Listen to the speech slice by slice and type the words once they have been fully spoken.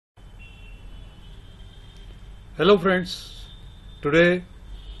Hello friends, today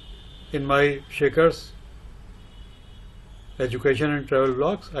in my Shakers Education and Travel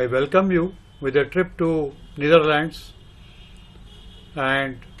Vlogs, I welcome you with a trip to Netherlands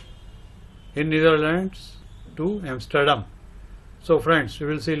and in Netherlands to Amsterdam. So friends, we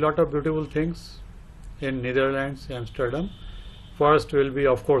will see a lot of beautiful things in Netherlands, Amsterdam. First will be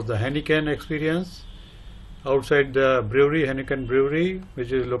of course the Heineken Experience outside the brewery, Heineken Brewery,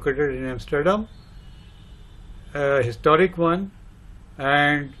 which is located in Amsterdam. A historic one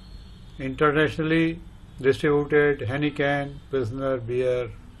and internationally distributed Heineken Pilsner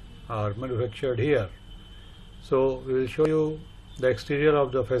beer are manufactured here. So we will show you the exterior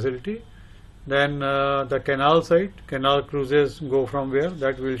of the facility. Then the canal side, canal cruises go from where,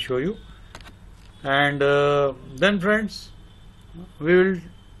 that we will show you. And then friends, we will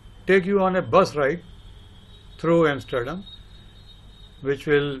take you on a bus ride through Amsterdam, which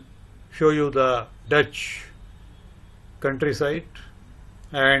will show you the Dutch countryside,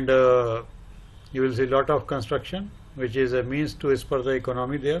 and you will see a lot of construction, which is a means to spur the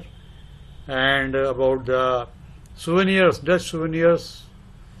economy there. And about the souvenirs, Dutch souvenirs,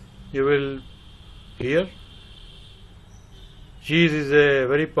 you will hear. Cheese is a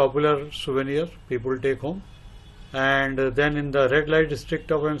very popular souvenir people take home. And then in the red light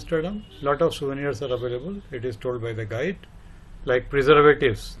district of Amsterdam, lot of souvenirs are available. It is told by the guide, like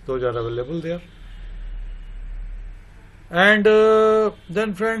preservatives, those are available there. And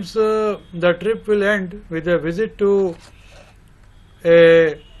then friends, the trip will end with a visit to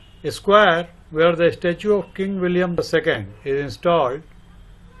a square where the statue of King William II is installed.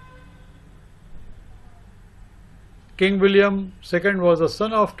 King William II was the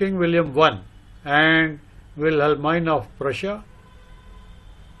son of King William I and Wilhelmine of Prussia.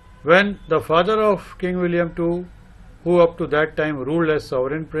 When the father of King William II, who up to that time ruled as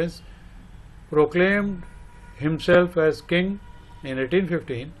sovereign prince, proclaimed himself as king in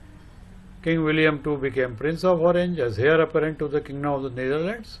 1815, King William II became Prince of Orange as heir apparent to the Kingdom of the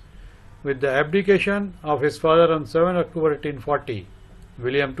Netherlands. With the abdication of his father on 7 October 1840,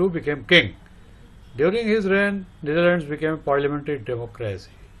 William II became king. During his reign, Netherlands became a parliamentary democracy.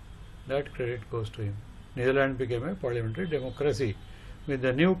 That credit goes to him. Netherlands became a parliamentary democracy with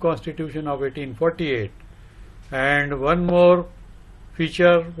the new constitution of 1848. And one more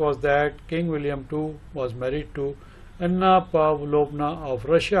feature was that King William II was married to Anna Pavlovna of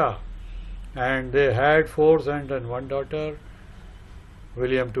Russia, and they had 4 sons and 1 daughter.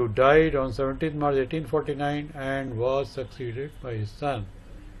 William II died on 17 March 1849 and was succeeded by his son.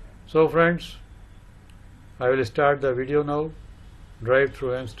 So friends, I will start the video now. Drive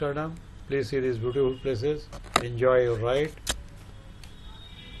through Amsterdam. Please see these beautiful places. Enjoy your ride.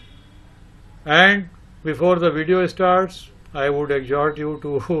 And before the video starts, I would exhort you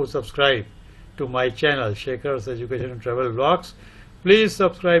to subscribe to my channel, Shakers Education and Travel Vlogs. Please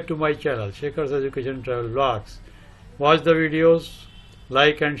subscribe to my channel, Shakers Education and Travel Vlogs. Watch the videos,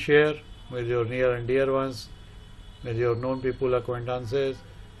 like and share with your near and dear ones, with your known people, acquaintances,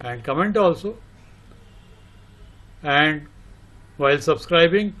 and comment also. And while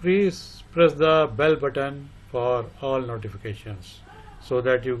subscribing, please press the bell button for all notifications so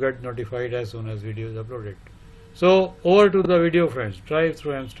that you get notified as soon as video is uploaded. So over to the video friends, drive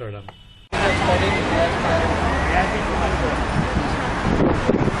through Amsterdam.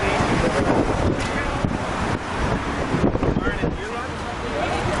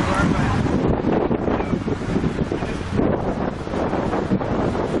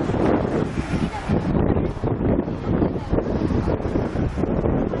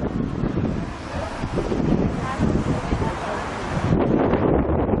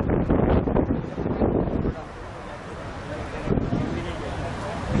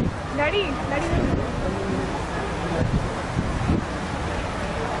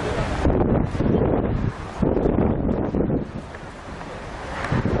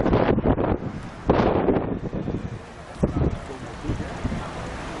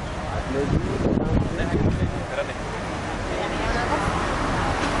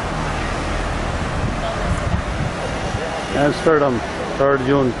 Amsterdam, 3rd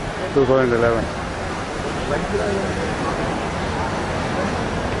June 2011.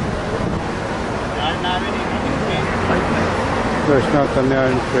 Krishna Kanya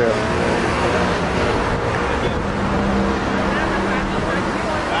and Fair.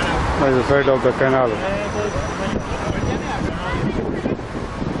 By the side of the canal.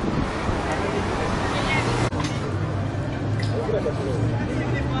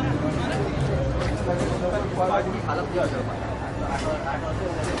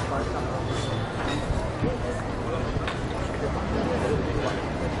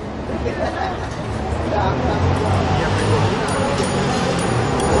 हाँ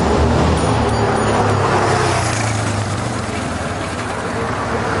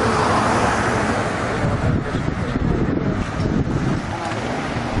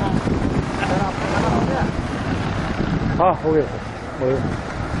हो गया sir,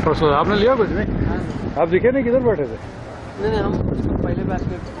 परसों आपने लिया कुछ नहीं? आप दिखे नहीं, किधर बैठे थे? नहीं हम पहले बैठ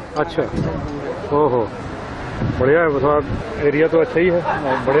के। अच्छा, ओहो बढ़िया है, थोड़ा एरिया तो अच्छा ही है,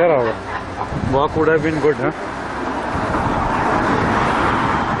 बढ़िया रहा होगा। Walk would have been good है।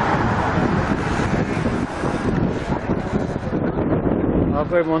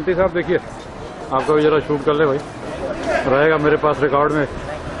 आपका मोंटी साहब देखिए, आपका भी जरा शूट कर ले भाई, रहेगा मेरे पास रिकॉर्ड में।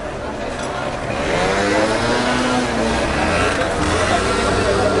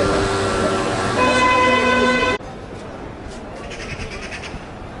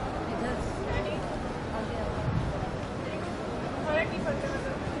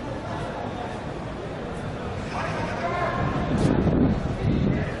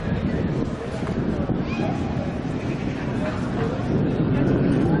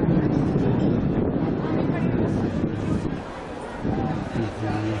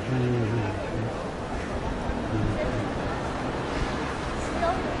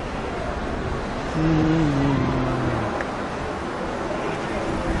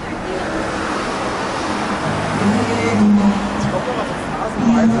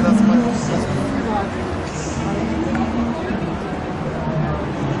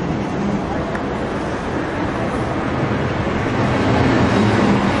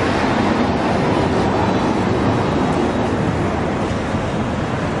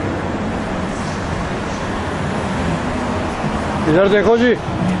 इधर देखो जी,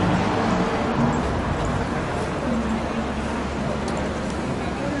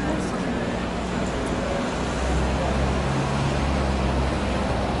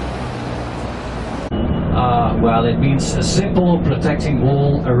 well, it means a simple protecting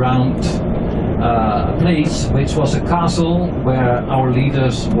wall around a place which was a castle where our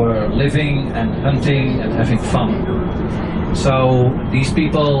leaders were living and hunting and having fun. So these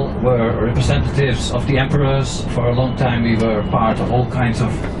people were representatives of the emperors. For a long time we were part of all kinds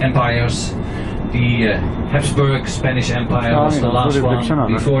of empires. The Habsburg Spanish Empire was the last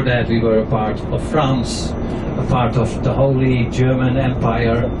one. Before that we were a part of France, a part of the Holy German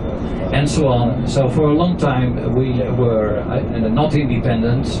Empire, and so on. So for a long time we were not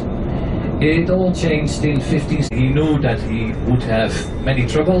independent. It all changed in 15. He knew that he would have many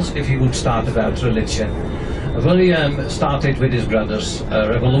troubles if he would start about religion. Willem started with his brothers a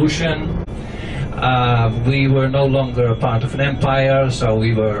revolution. We were no longer a part of an empire, so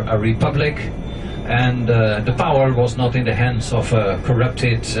we were a republic, and the power was not in the hands of a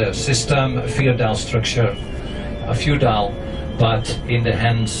corrupted system, a feudal structure, but in the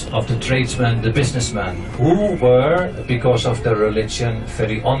hands of the tradesmen, the businessmen, who were, because of their religion,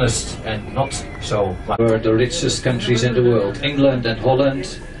 very honest and not so much. We were the richest countries in the world, England and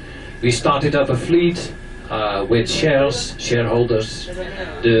Holland. We started up a fleet with shareholders,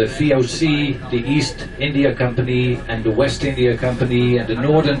 the VOC, the East India Company and the West India Company and the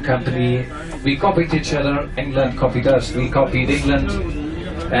Northern Company. We copied each other, England copied us, we copied England,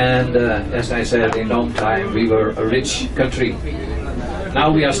 and as I said, in long time we were a rich country.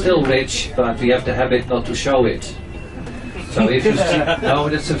 Now we are still rich, but we have the habit not to show it. So if you see, no,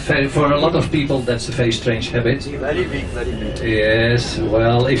 that's for a lot of people that's a very strange habit. Very big, very big. Yes,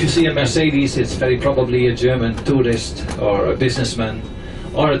 well, if you see a Mercedes, it's very probably a German tourist or a businessman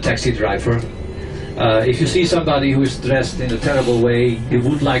or a taxi driver. If you see somebody who is dressed in a terrible way, you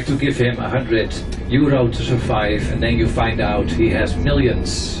would like to give him €100 to survive, and then you find out he has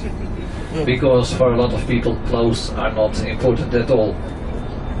millions. Because for a lot of people, clothes are not important at all.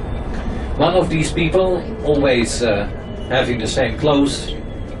 One of these people always having the same clothes.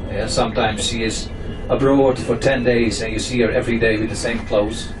 Sometimes she is abroad for 10 days and you see her every day with the same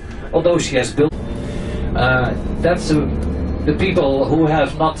clothes. Although she has built. That's the people who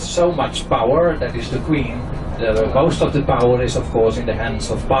have not so much power, that is the Queen. Most of the power is of course in the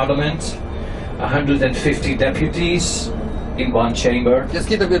hands of Parliament. 150 deputies in one chamber,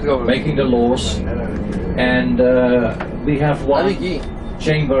 making the laws. And we have one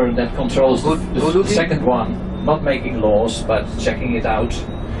chamber that controls the second one, not making laws but checking it out,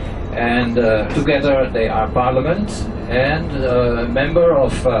 and together they are Parliament, and a member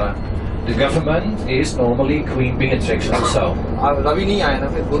of the government is normally Queen Beatrix also.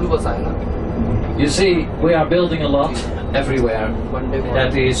 You see, we are building a lot everywhere.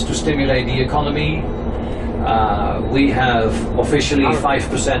 That is to stimulate the economy. We have officially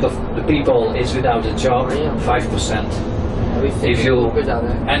 5% of the people is without a job, 5%. If you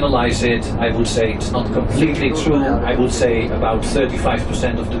analyze it, I would say it's not completely true. I would say about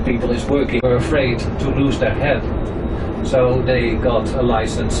 35% of the people is working were afraid to lose their head. So they got a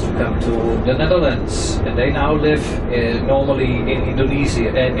license to come to the Netherlands, and they now live normally in Indonesia,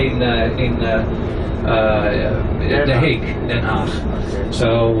 in The Hague, Den Haag.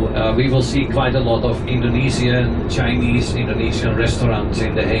 So we will see quite a lot of Indonesian, Chinese, Indonesian restaurants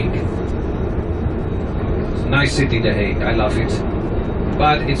in The Hague. Nice city, The Hague, I love it.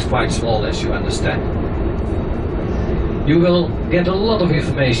 But it's quite small, as you understand. You will get a lot of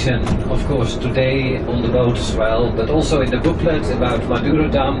information, of course, today on the boat as well, but also in the booklet about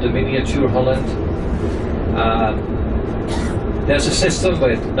Madurodam, the miniature Holland. There's a system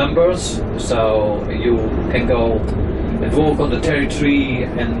with numbers, so you can go and walk on the territory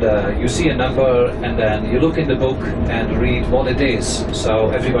and you see a number, and then you look in the book and read what it is.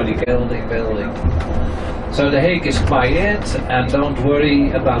 So everybody building. So The Hague is quiet, and don't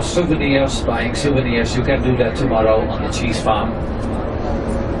worry about souvenirs, buying souvenirs. You can do that tomorrow on the cheese farm.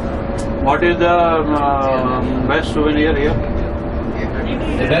 What is the best souvenir here?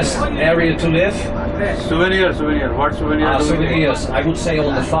 The best area to live? Souvenir. What souvenir? Souvenirs. I would say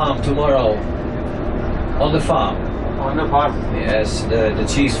on the farm tomorrow. On the farm. On the farm? Yes, the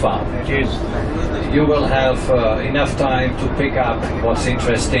cheese farm. Cheese. You will have enough time to pick up what's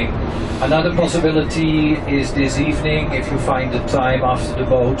interesting. Another possibility is this evening, if you find the time after the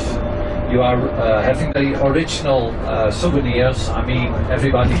boat, you are having the original souvenirs. I mean,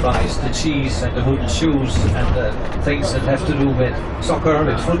 everybody buys the cheese and the wooden shoes and the things that have to do with soccer,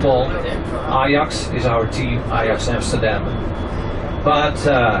 with football. Ajax is our team, Ajax Amsterdam. But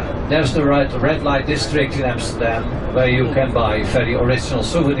there's the red light district in Amsterdam, where you can buy very original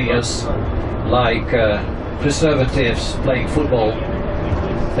souvenirs, like preservatives, playing football,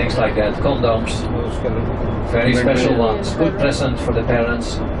 things like that, condoms, very special ones, good present for the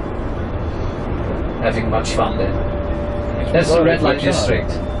parents, having much fun there. That's the red light district.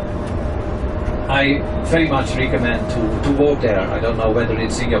 I very much recommend to walk there. I don't know whether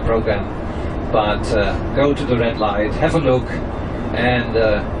it's in your program, but go to the red light, have a look, and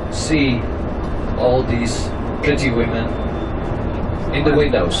see all these pretty women in the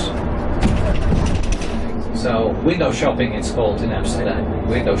windows. So window shopping, it's called in Amsterdam.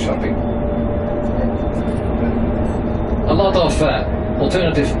 Window shopping. A lot of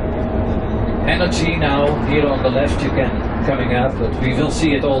alternative energy now here on the left. You can coming up, but we will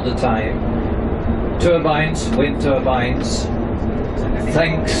see it all the time. Turbines, wind turbines.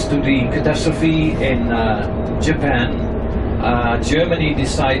 Thanks to the catastrophe in Japan, Germany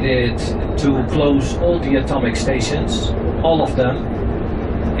decided to close all the atomic stations, all of them,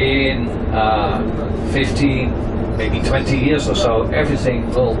 in 15, maybe 20 years or so. Everything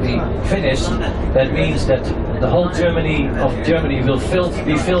will be finished. That means that the whole Germany will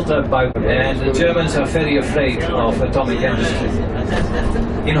be filled up by, and the Germans are very afraid of atomic industry.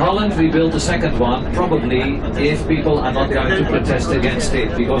 In Holland we built a second one, probably, if people are not going to protest against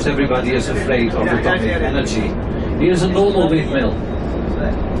it, because everybody is afraid of atomic energy. Here's a normal windmill.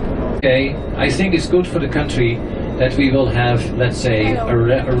 Okay, I think it's good for the country that we will have, let's say, a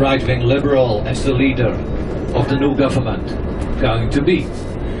right-wing liberal as the leader of the new government going to be.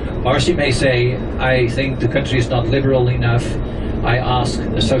 Or she may say, I think the country is not liberal enough. I ask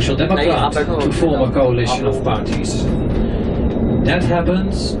a social democrat to form a coalition of parties. That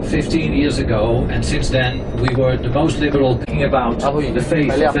happened 15 years ago, and since then we were the most liberal thinking about the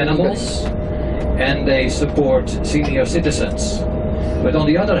faith of animals, and they support senior citizens. But on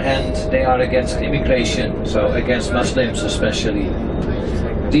the other hand, they are against immigration, so against Muslims especially.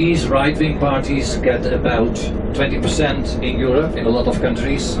 These right-wing parties get about 20% in Europe, in a lot of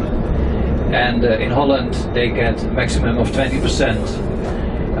countries, and in Holland they get a maximum of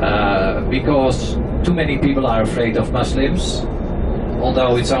 20%, because too many people are afraid of Muslims,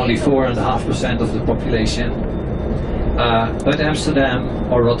 although it's only 4.5% of the population. But Amsterdam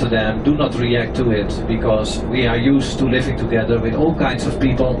or Rotterdam do not react to it, because we are used to living together with all kinds of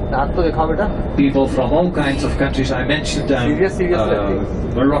people. People from all kinds of countries. I mentioned them,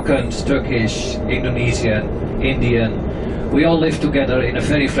 Moroccans, Turkish, Indonesian, Indian. We all live together in a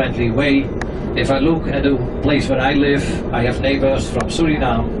very friendly way. If I look at the place where I live, I have neighbors from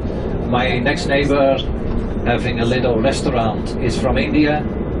Suriname. My next neighbor, having a little restaurant, is from India.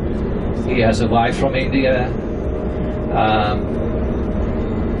 He has a wife from India.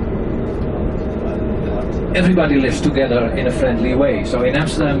 Everybody lives together in a friendly way. So in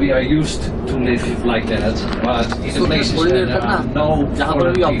Amsterdam we are used to live like that, but in the places where there are no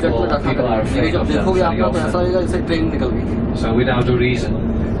foreign people, people are afraid of them very often. So without a reason.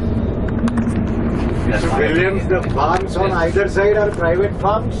 That's why I'm Williams, taking the it. farms on either side are private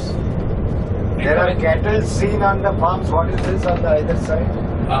farms? There are cattle seen on the farms. What is this on the other side?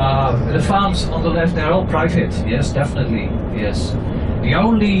 The farms on the left, they're all private. Yes, definitely. Yes. The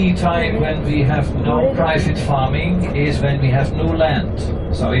only time when we have no private farming is when we have no land.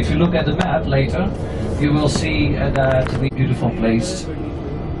 So if you look at the map later, you will see that we beautiful place.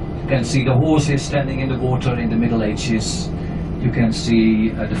 You can see the horses standing in the water in the Middle Ages. You can see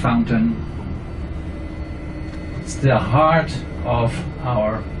the fountain. It's the heart of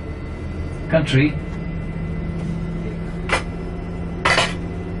our country.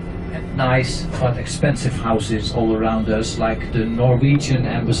 And nice but expensive houses all around us, like the Norwegian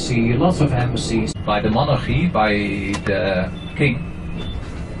embassy, lots of embassies by the monarchy, by the king.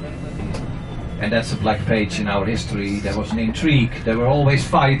 And that's a black page in our history. There was an intrigue. There were always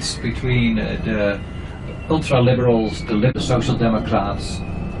fights between the ultra-liberals, the social democrats,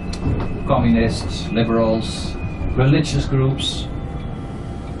 communists, liberals, religious groups.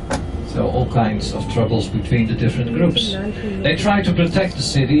 So all kinds of troubles between the different groups. They tried to protect the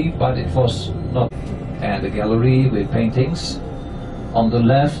city, but it was not. And a gallery with paintings. On the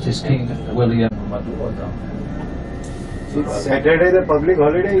left is King William. It's Saturday, the public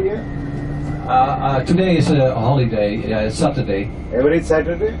holiday here? Today is a holiday, it's Saturday. Every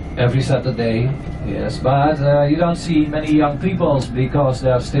Saturday? Every Saturday, yes. But you don't see many young people because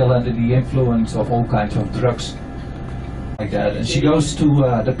they are still under the influence of all kinds of drugs. Like that. And she goes to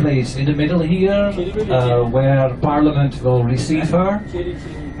the place in the middle here where Parliament will receive her,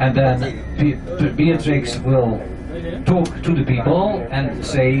 and then Beatrix will talk to the people and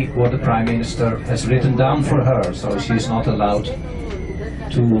say what the Prime Minister has written down for her, so she is not allowed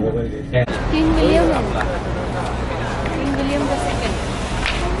to end. King William the second.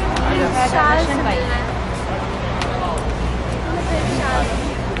 He had a Russian wife.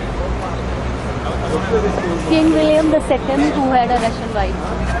 King William the second, who had a Russian wife.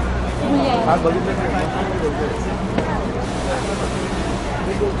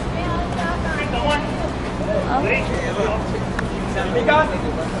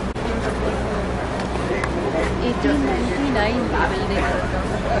 $1899 building.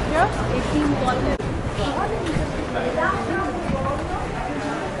 Yeah? 18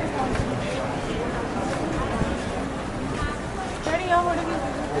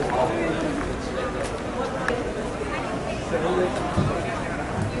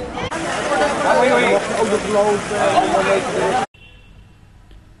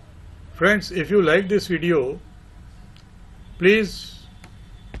 Friends, if you like this video, please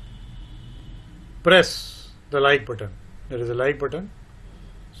press the like button. There is a like button,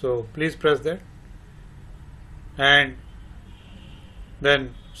 so please press that, and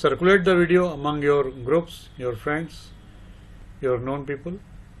then circulate the video among your groups, your friends, your known people,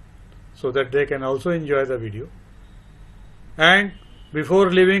 so that they can also enjoy the video. And before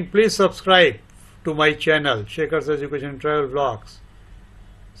leaving, please subscribe to my channel, Shekhar's Education Travel Vlogs.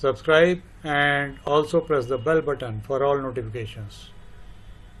 Subscribe and also press the bell button for all notifications.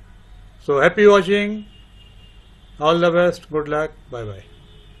 So happy watching, all the best, good luck, bye bye.